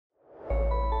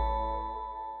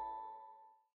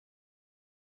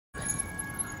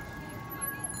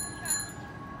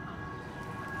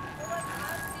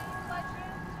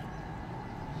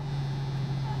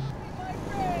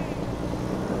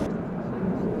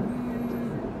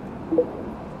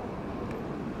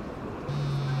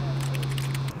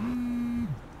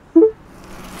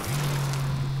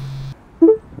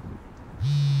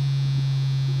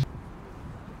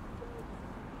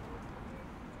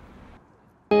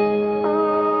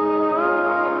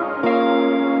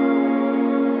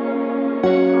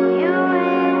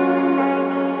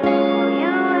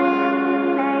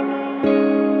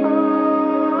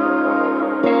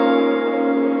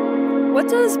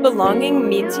belonging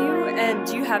mean to you, and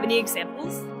do you have any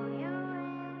examples?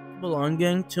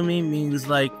 Belonging to me means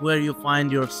like where you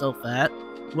find yourself at,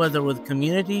 whether with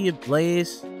community, a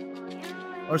place,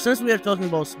 or since we are talking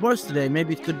about sports today,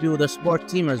 maybe it could be with a sport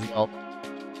team as well.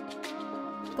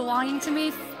 Belonging to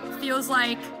me feels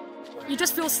like you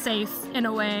just feel safe in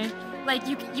a way. Like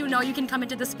you know you can come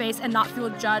into the space and not feel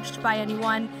judged by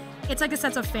anyone. It's like a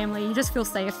sense of family. You just feel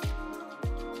safe.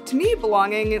 To me,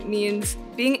 belonging means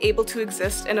being able to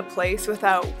exist in a place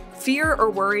without fear or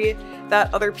worry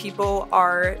that other people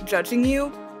are judging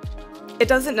you. It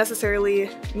doesn't necessarily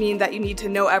mean that you need to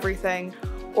know everything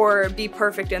or be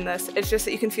perfect in this. It's just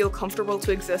that you can feel comfortable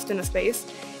to exist in a space.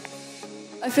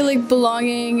 I feel like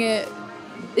belonging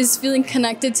is feeling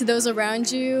connected to those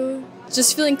around you,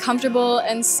 just feeling comfortable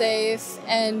and safe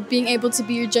and being able to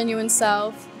be your genuine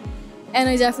self. And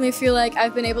I definitely feel like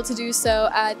I've been able to do so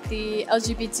at the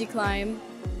LGBT Climb.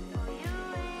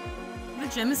 The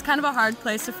gym is kind of a hard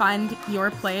place to find your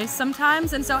place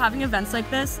sometimes, and so having events like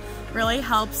this really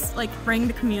helps like bring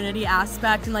the community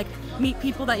aspect and like meet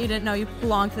people that you didn't know you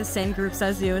belong to the same groups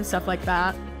as you and stuff like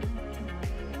that.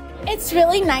 It's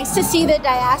really nice to see the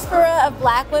diaspora of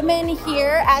Black women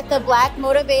here at the Black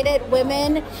Motivated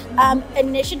Women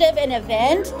initiative and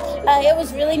event. It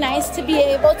was really nice to be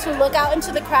able to look out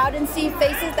into the crowd and see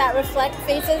faces that reflect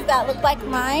faces that look like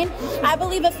mine. I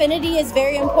believe affinity is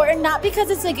very important, not because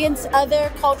it's against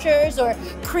other cultures or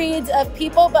creeds of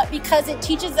people, but because it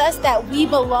teaches us that we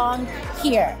belong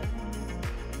here.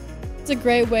 It's a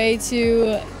great way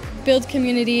to build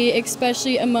community,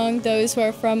 especially among those who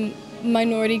are from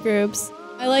minority groups.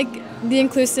 I like the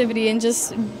inclusivity and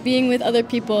just being with other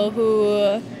people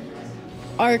who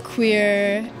are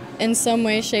queer in some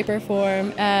way, shape, or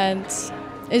form, and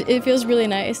it feels really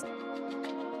nice.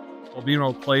 Well, being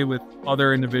able to play with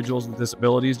other individuals with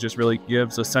disabilities just really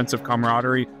gives a sense of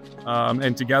camaraderie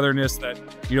and togetherness that,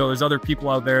 you know, there's other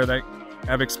people out there that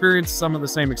have experienced some of the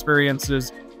same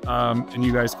experiences, and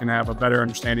you guys can have a better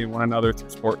understanding of one another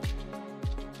through sport.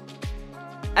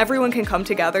 Everyone can come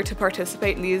together to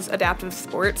participate in these adaptive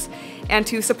sports and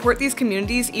to support these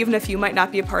communities, even if you might not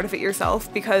be a part of it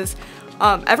yourself, because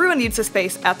everyone needs a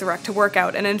space at the rec to work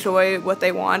out and enjoy what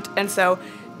they want, and so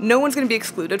no one's going to be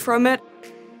excluded from it.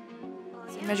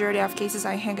 In the majority of cases,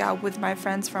 I hang out with my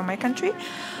friends from my country,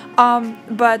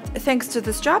 but thanks to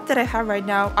this job that I have right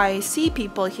now, I see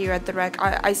people here at the rec.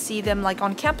 I see them like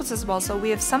on campus as well, so we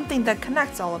have something that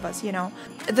connects all of us, you know.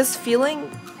 This feeling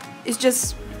is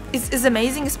just is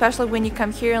amazing, especially when you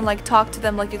come here and like talk to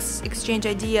them, like exchange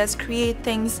ideas, create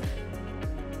things.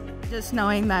 Just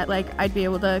knowing that like I'd be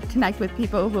able to connect with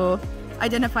people who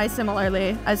identify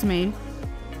similarly as me.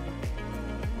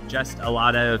 Just a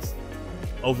lot of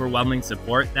overwhelming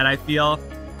support that I feel,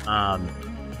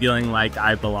 feeling like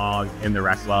I belong in the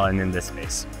rec well and in this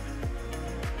space.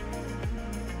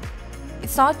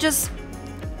 It's not just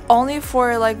only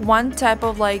for like one type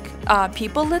of like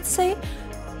people, let's say.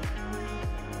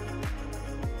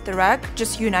 The rec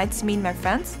just unites me and my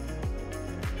friends.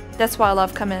 That's why I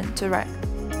love coming to rec.